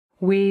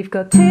We've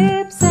got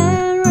tips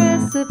and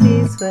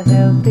recipes for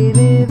healthy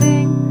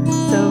living.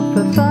 So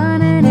for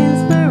fun and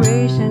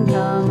inspiration,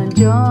 come and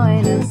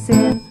join us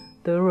in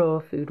the raw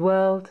food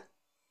world.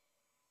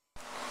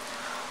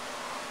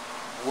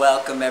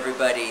 Welcome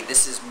everybody,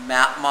 this is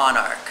Matt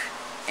Monarch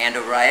and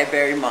Oriah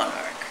Berry Monarch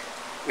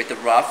with the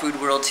Raw Food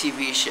World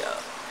TV show.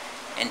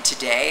 And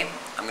today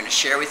I'm going to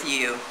share with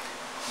you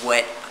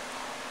what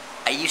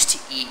I used to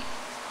eat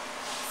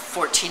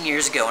 14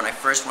 years ago when I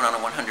first went on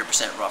a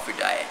 100% raw food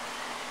diet.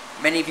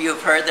 Many of you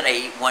have heard that I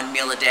eat one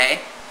meal a day,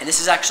 and this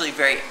is actually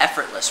very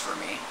effortless for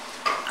me.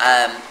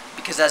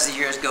 Because as the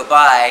years go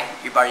by,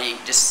 your body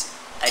just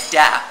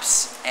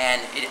adapts,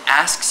 and it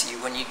asks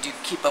you, when you do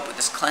keep up with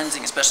this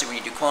cleansing, especially when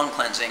you do colon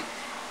cleansing,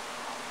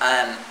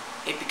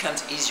 it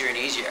becomes easier and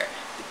easier.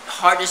 The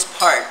hardest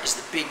part is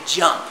the big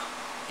jump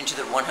into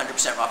the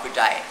 100% raw food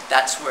diet.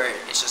 That's where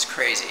it's just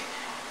crazy.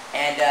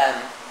 And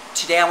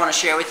today I want to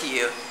share with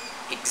you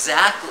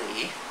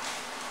exactly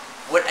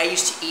what I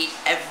used to eat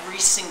every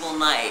single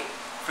night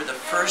for the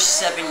first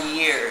 7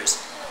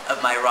 years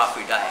of my raw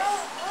food diet.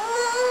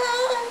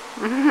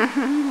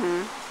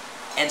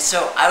 And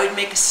so I would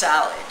make a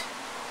salad,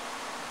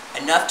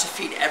 enough to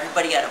feed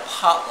everybody at a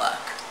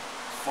potluck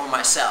for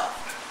myself.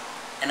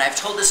 And I've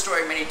told this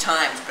story many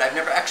times, but I've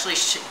never actually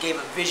gave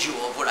a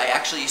visual of what I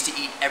actually used to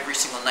eat every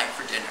single night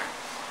for dinner.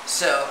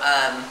 So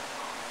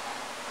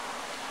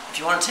if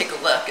you want to take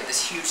a look at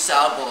this huge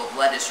salad bowl of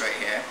lettuce right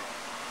here,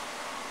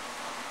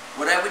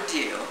 what I would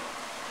do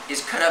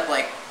is cut up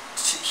like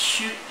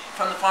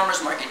from the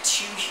farmer's market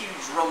 2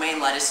 huge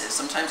romaine lettuces,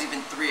 sometimes even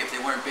 3 if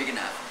they weren't big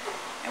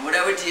enough. And what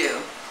I would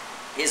do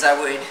is I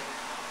would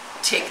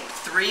take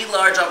 3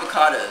 large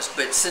avocados,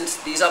 but since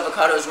these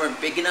avocados weren't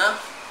big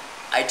enough,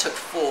 I took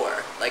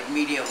 4 like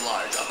medium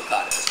large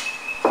avocados.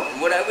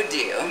 And what I would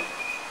do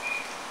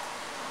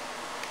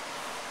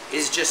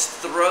is just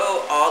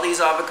throw all these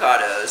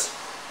avocados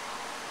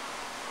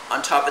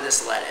on top of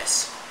this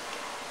lettuce.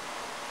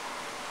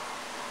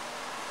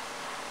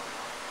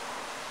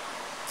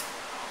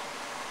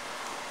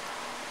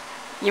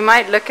 You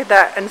might look at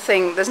that and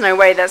think there's no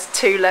way that's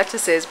 2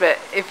 lettuces, but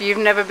if you've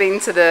never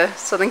been to the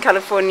Southern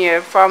California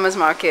farmers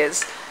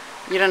markets,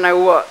 you don't know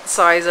what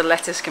size a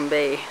lettuce can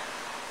be.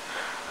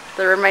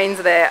 The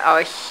remains there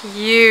are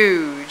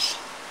huge.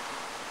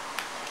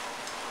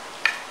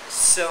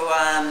 So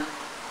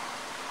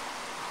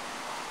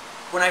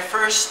when I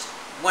first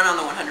went on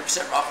the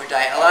 100% raw food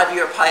diet, a lot of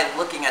you are probably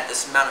looking at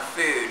this amount of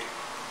food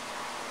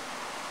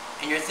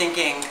and you're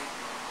thinking,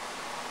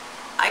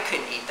 I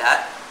couldn't eat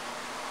that.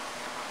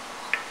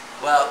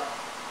 Well,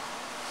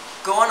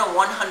 go on a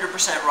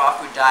 100% raw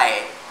food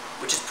diet,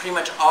 which is pretty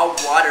much all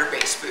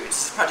water-based foods.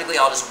 This is practically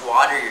all just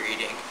water you're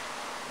eating.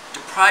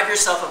 Deprive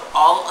yourself of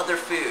all other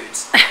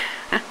foods,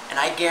 and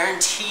I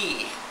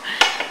guarantee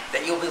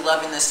that you'll be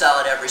loving this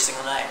salad every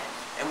single night.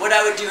 And what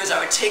I would do is I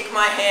would take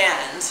my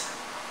hand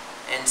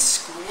and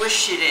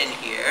squish it in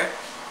here,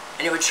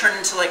 and it would turn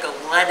into like a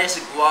lettuce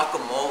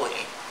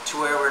guacamole,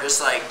 to where we're just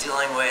like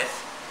dealing with.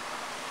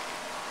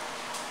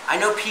 I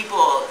know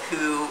people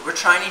who were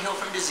trying to heal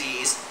from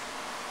disease,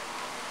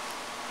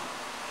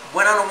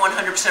 went on a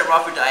 100% raw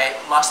food diet,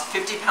 lost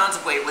 50 pounds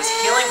of weight, was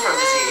healing from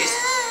disease,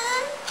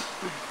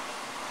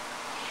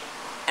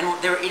 and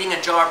they were eating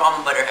a jar of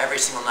almond butter every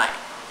single night.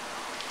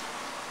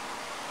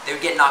 They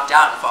would get knocked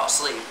out and fall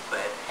asleep,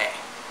 but hey,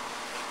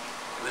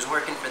 it was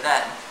working for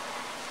them.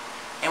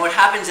 And what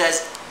happens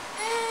is,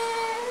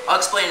 I'll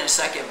explain in a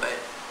second, but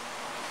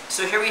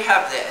so here we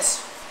have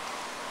this.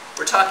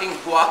 We're talking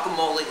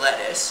guacamole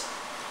lettuce.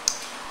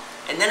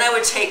 And then I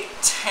would take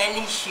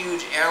 10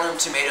 huge heirloom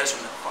tomatoes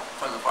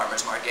from the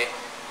farmer's market,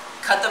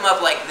 cut them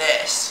up like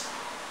this,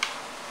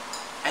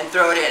 and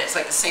throw it in. It's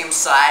like the same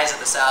size of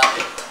the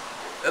salad.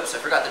 Oops, I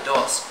forgot the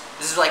dulse.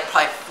 This is like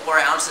probably 4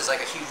 ounces,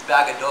 like a huge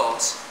bag of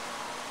dulse.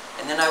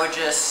 And then I would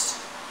just,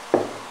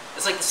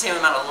 it's like the same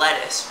amount of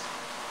lettuce,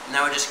 and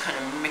I would just kind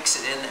of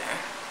mix it in there.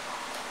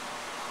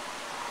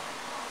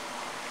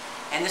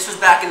 And this was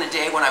back in the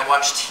day when I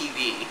watched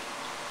TV.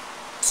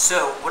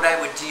 So what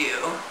I would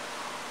do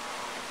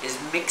is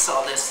mix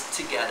all this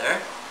together.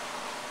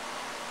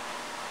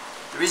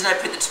 The reason I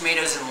put the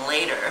tomatoes in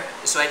later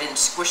is so I didn't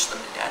squish them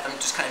to death. I'm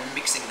just kind of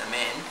mixing them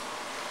in.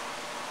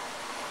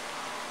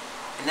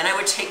 And then I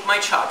would take my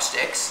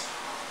chopsticks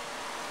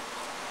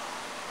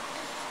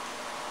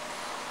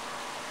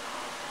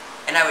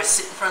and I would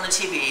sit in front of the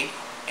TV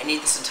and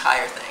eat this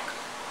entire thing,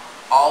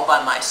 all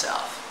by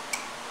myself.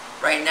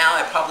 Right now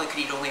I probably could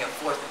eat only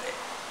 1/4 of it.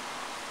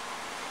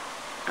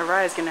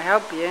 Oriah's gonna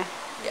help you.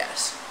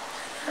 Yes.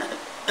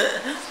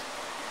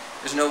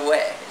 There's no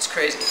way. It's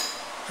crazy.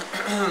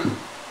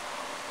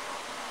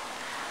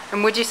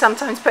 And would you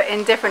sometimes put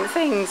in different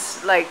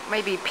things, like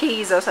maybe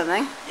peas or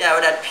something? Yeah, I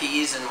would add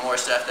peas and more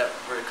stuff that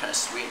were kind of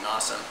sweet and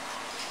awesome.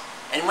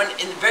 And when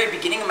in the very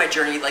beginning of my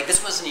journey, like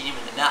this wasn't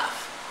even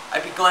enough.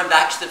 I'd be going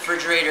back to the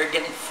refrigerator,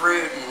 getting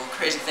fruit and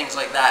crazy things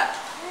like that.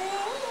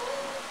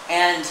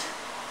 And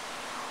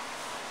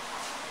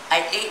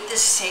I ate the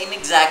same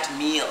exact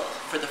meal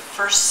for the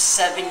first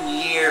 7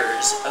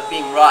 years of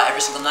being raw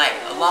every single night,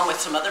 along with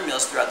some other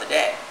meals throughout the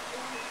day.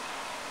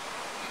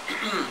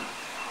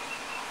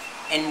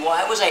 And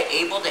why was I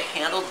able to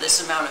handle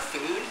this amount of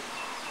food?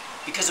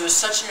 Because it was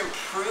such an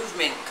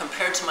improvement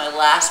compared to my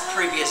last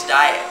previous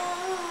diet.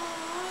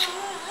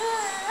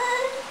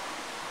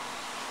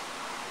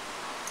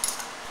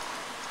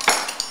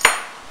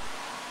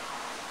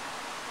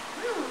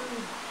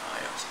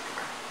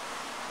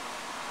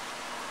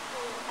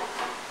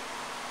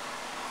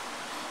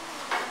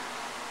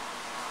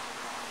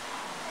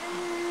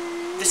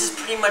 This is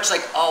pretty much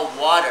like all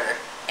water,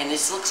 and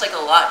this looks like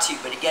a lot to you,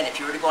 but again, if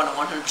you were to go on a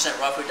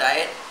 100% raw food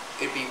diet,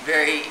 it would be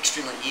very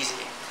extremely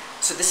easy.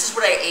 So this is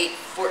what I ate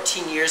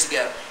 14 years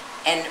ago,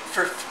 and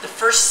for the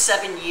first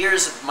 7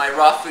 years of my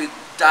raw food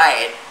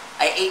diet,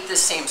 I ate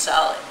this same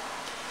salad.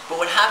 But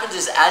what happens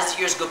is, as the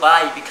years go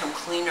by, you become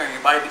cleaner and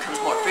your body becomes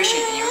more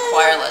efficient and you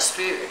require less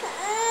food.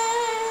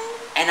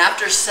 And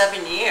after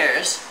 7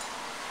 years,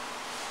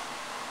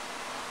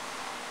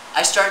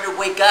 I started to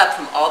wake up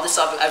from all this,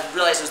 I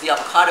realized it was the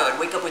avocado. I'd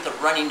wake up with a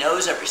runny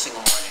nose every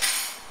single morning.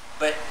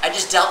 But I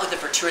just dealt with it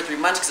for 2 or 3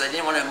 months because I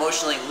didn't want to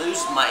emotionally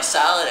lose my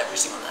salad every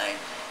single night.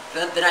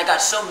 Then I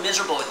got so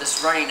miserable with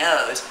this runny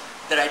nose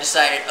that I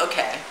decided,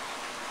 okay.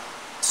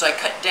 So I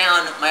cut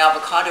down my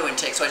avocado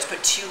intake, so I just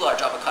put 2 large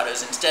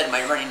avocados instead, and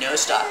my runny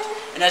nose stopped.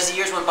 And as the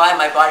years went by,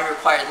 my body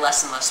required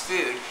less and less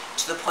food,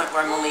 to the point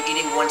where I'm only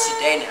eating once a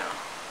day now.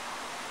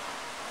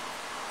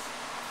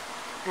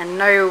 And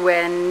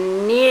nowhere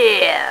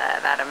near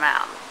that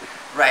amount.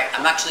 Right,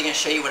 I'm actually going to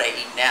show you what I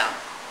eat now.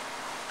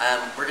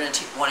 We're going to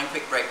take one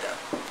quick break though.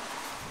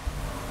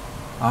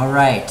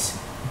 Alright,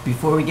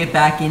 before we get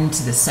back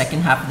into the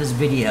second half of this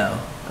video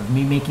of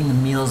me making the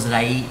meals that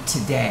I eat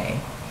today,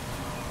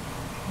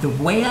 the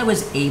way I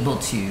was able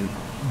to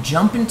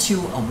jump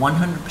into a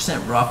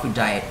 100% raw food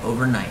diet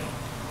overnight,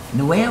 and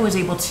the way I was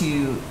able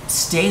to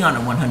stay on a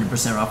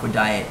 100% raw food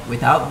diet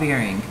without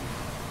veering,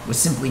 was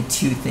simply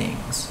 2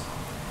 things.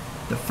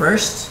 The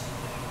first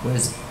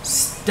was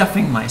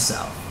stuffing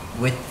myself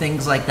with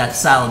things like that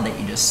salad that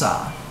you just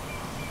saw.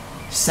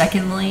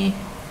 Secondly,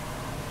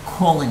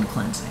 colon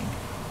cleansing.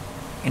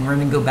 And we're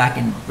going to go back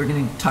and we're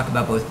going to talk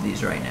about both of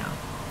these right now.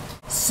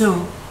 So,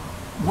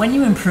 when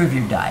you improve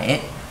your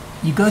diet,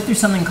 you go through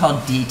something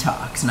called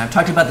detox, and I've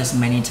talked about this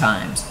many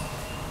times.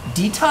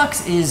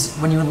 Detox is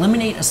when you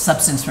eliminate a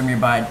substance from your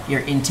body,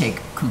 your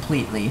intake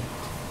completely,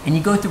 and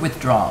you go through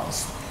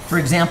withdrawals. For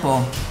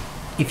example,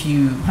 if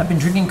you have been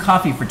drinking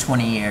coffee for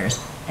 20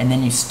 years and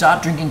then you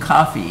stop drinking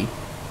coffee,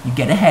 you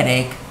get a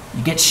headache,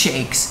 you get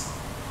shakes,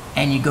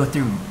 and you go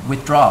through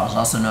withdrawals,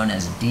 also known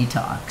as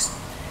detox.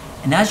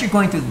 And as you're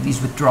going through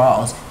these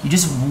withdrawals, you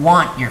just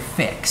want your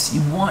fix.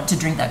 You want to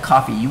drink that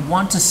coffee. You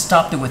want to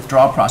stop the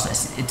withdrawal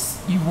process.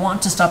 You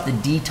want to stop the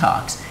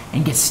detox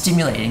and get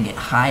stimulated and get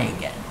high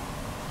again.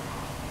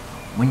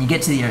 When you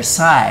get to the other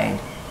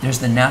side, there's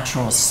the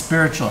natural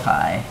spiritual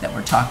high that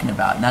we're talking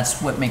about, and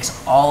that's what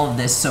makes all of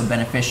this so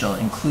beneficial,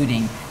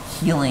 including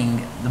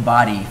healing the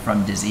body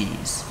from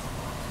disease.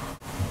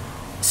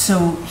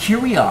 So here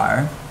we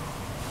are,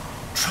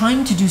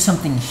 trying to do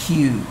something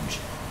huge.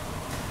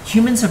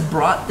 Humans have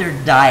brought their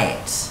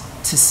diets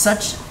to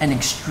such an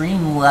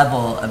extreme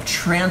level of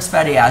trans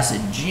fatty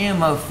acid,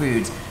 GMO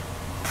foods,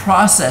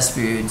 processed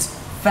foods,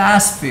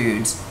 fast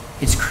foods.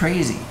 It's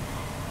crazy.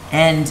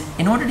 And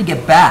in order to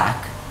get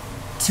back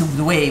to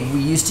the way we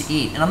used to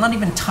eat, and I'm not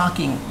even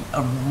talking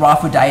a raw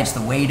food diet's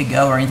the way to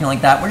go or anything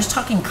like that, we're just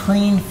talking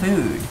clean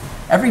food.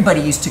 Everybody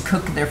used to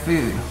cook their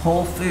food,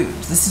 whole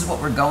foods. This is what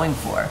we're going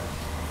for.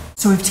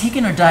 So we've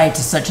taken our diet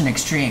to such an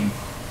extreme,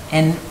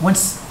 and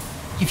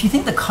if you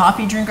think the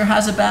coffee drinker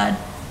has it bad,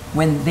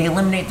 when they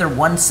eliminate their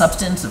one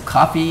substance of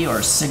coffee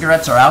or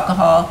cigarettes or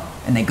alcohol,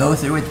 and they go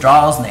through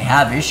withdrawals and they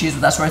have issues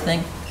with that sort of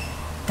thing,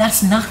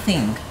 that's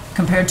nothing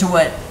compared to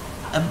what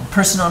a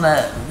person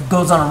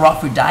goes on a raw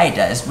food diet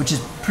does, which is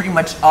pretty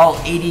much all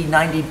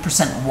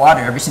 80-90%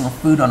 water, every single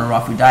food on a raw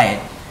food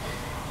diet.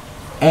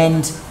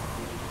 And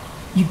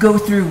you go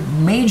through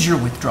major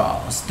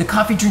withdrawals. The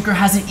coffee drinker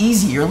has it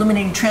easy. You're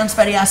eliminating trans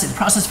fatty acids,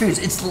 processed foods.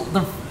 It's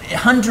the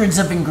hundreds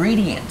of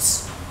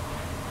ingredients.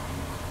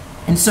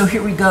 And so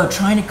here we go,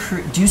 trying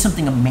to do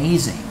something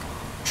amazing,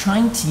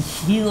 trying to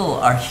heal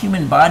our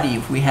human body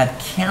if we have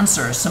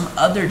cancer or some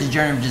other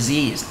degenerative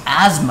disease,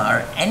 asthma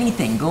or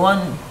anything. Go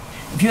on,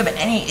 if you have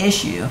any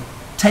issue,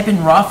 type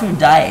in raw food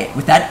diet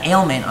with that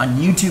ailment on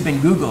YouTube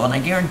and Google, and I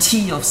guarantee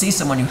you'll see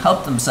someone who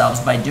helped themselves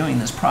by doing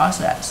this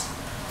process.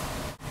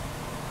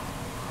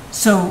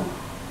 So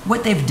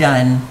what they've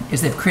done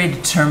is they've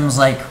created terms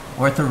like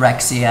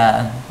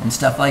orthorexia and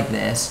stuff like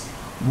this,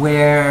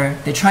 where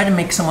they try to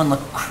make someone look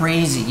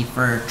crazy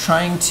for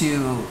trying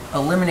to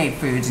eliminate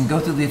foods and go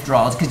through the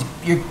withdrawals, because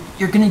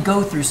you're going to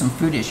go through some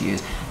food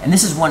issues. And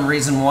this is one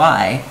reason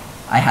why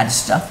I had to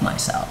stuff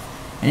myself.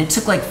 And it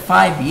took like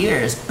 5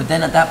 years, but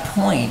then at that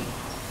point,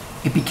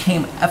 it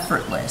became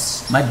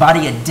effortless. My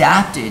body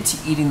adapted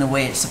to eating the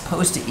way it's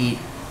supposed to eat,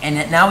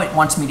 and now it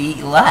wants me to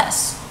eat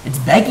less. It's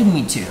begging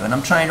me to, and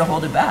I'm trying to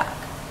hold it back.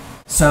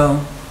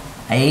 So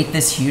I ate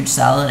this huge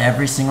salad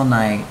every single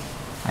night.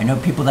 I know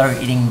people that are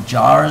eating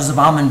jars of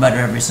almond butter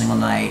every single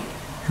night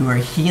who are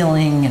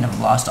healing and have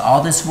lost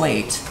all this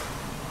weight.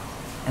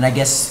 And I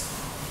guess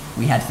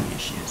we had food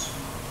issues.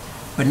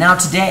 But now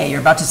today, you're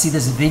about to see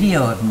this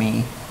video of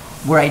me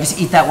where I just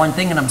eat that one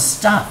thing and I'm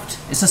stuffed.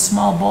 It's a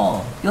small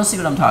bowl. You'll see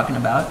what I'm talking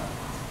about.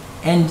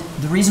 And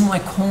the reason why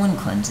colon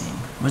cleansing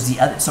was the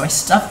other, so I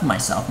stuffed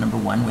myself, number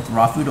one, with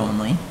raw food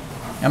only.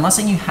 And I'm not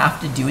saying you have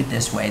to do it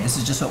this way. This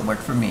is just what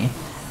worked for me.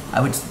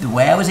 The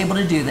way I was able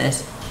to do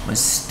this was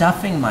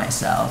stuffing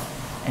myself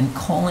and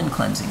colon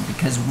cleansing,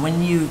 because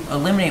when you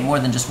eliminate more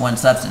than just one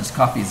substance,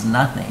 coffee is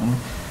nothing,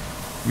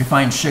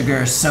 refined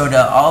sugar,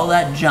 soda, all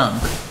that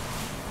junk,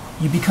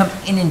 you become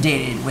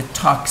inundated with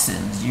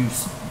toxins, you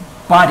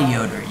body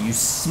odor, you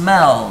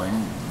smell,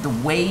 and the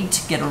way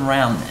to get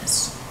around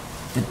this,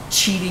 the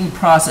cheating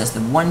process,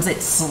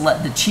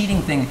 the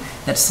cheating thing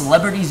that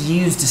celebrities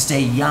use to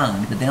stay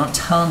young that they don't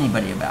tell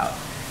anybody about.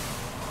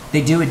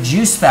 They do a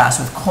juice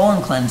fast with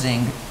colon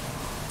cleansing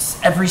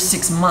every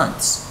 6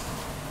 months.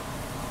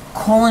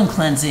 Colon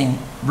cleansing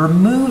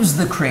removes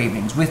the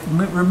cravings,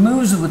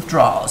 removes the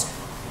withdrawals,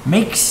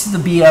 makes the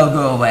BO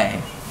go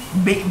away,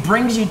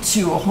 brings you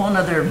to a whole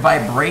nother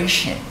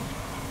vibration.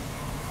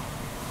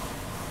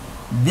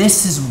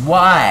 This is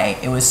why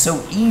it was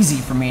so easy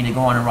for me to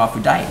go on a raw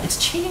food diet.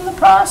 It's cheating the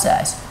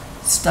process.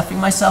 Stuffing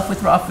myself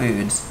with raw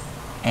foods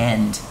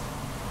and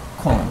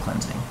colon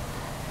cleansing.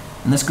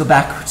 And let's go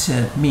back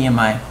to me and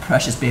my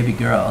precious baby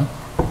girl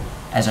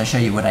as I show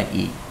you what I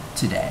eat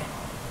today.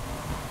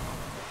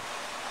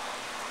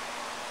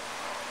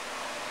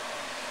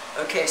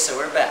 Okay, so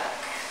we're back.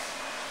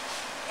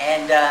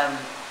 And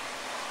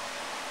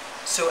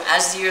so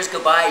as the years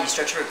go by, you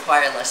start to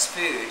require less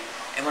food.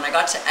 And when I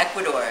got to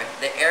Ecuador,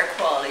 the air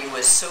quality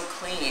was so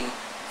clean,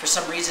 for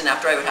some reason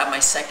after I would have my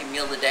second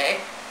meal of the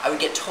day, I would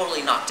get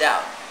totally knocked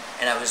out.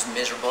 And I was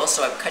miserable,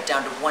 so I would cut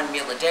down to one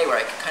meal a day where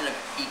I could kind of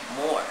eat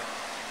more.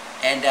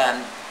 And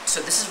so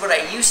this is what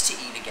I used to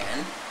eat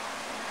again.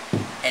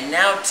 And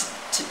now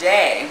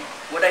today,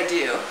 what I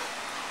do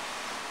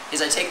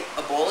is I take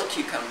a bowl of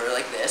cucumber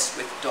like this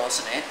with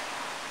dulse in it.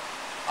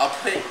 I'll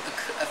put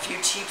a few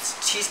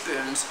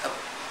teaspoons of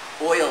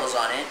oils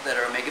on it that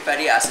are omega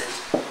fatty acids.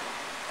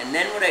 And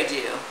then what I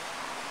do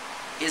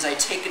is I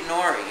take a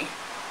nori,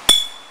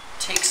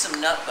 take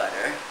some nut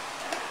butter.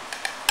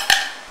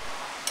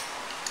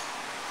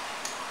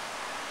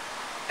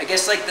 I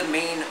guess like the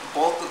main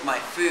bulk of my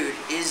food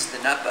is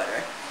the nut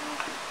butter.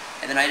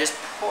 And then I just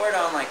pour it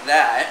on like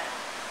that.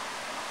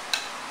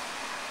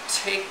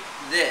 Take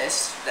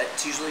this, that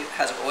usually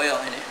has oil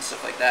in it and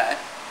stuff like that.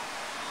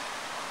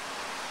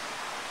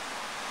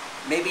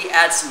 Maybe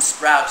add some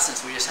sprouts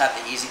since we just have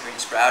the easy green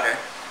sprouter.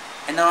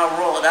 And then I'll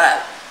roll it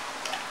up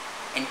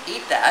and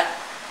eat that,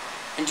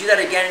 and do that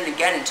again and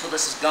again until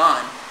this is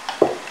gone.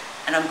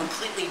 And I'm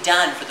completely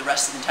done for the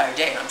rest of the entire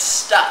day, and I'm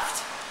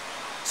stuffed.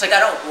 It's like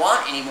I don't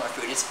want any more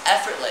food. It's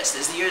effortless.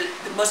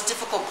 The most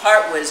difficult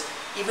part was,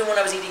 even when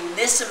I was eating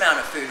this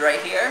amount of food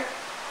right here,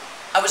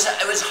 it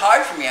was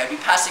hard for me. I'd be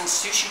passing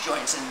sushi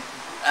joints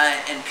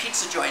and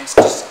pizza joints,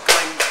 just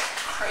going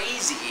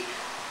crazy,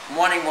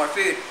 wanting more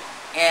food.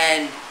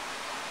 And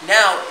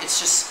now it's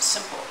just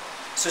simple.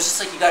 So it's just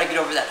like you got to get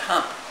over that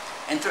hump.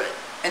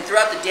 And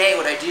throughout the day,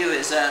 what I do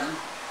is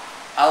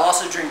I'll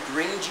also drink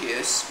green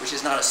juice, which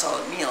is not a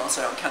solid meal, so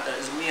I don't count that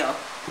as a meal.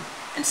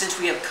 And since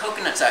we have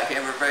coconuts out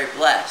here, we're very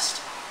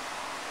blessed.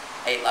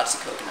 I ate lots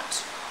of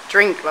coconuts.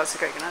 Drink lots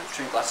of coconuts.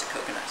 Drink lots of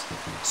coconuts.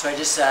 So I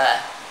just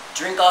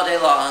drink all day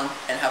long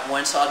and have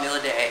one solid meal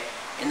a day.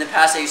 In the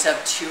past, I used to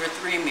have 2 or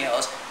 3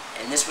 meals,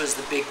 and this was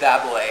the big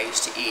bad boy I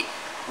used to eat,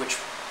 which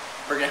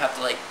we're going to have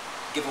to like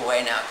give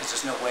away now because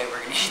there's no way we're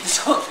going to eat this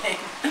whole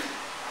thing.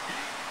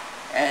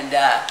 And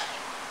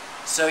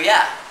so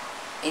yeah,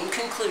 in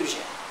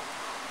conclusion,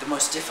 the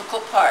most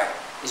difficult part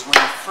is when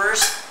you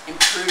first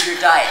improve your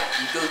diet.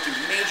 You go through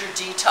major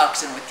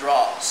detox and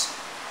withdrawals,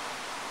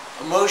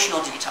 emotional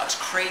detox,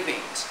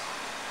 cravings.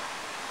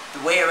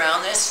 The way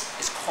around this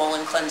is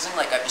colon cleansing,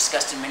 like I've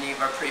discussed in many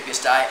of our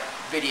previous diet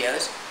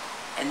videos.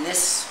 And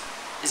this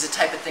is the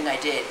type of thing I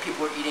did.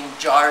 People were eating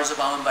jars of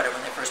almond butter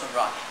when they first went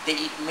raw. They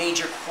eat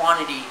major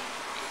quantity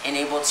and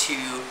able to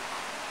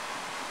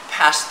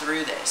pass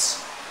through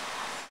this.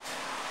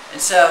 And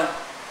so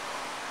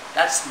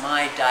that's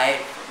my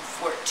diet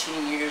from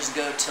 14 years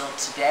ago till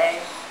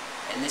today.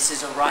 And this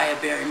is Araya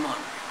Berry Monarch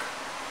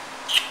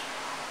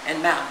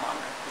and Matt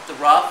Monarch with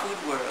the Raw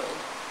Food World.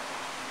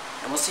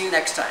 And we'll see you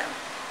next time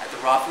at the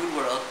Raw Food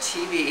World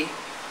TV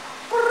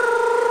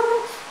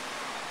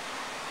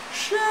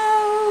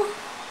show.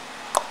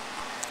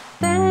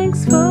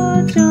 Thanks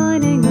for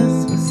joining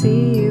us. We'll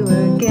see you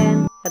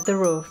again at the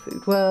Raw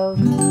Food World.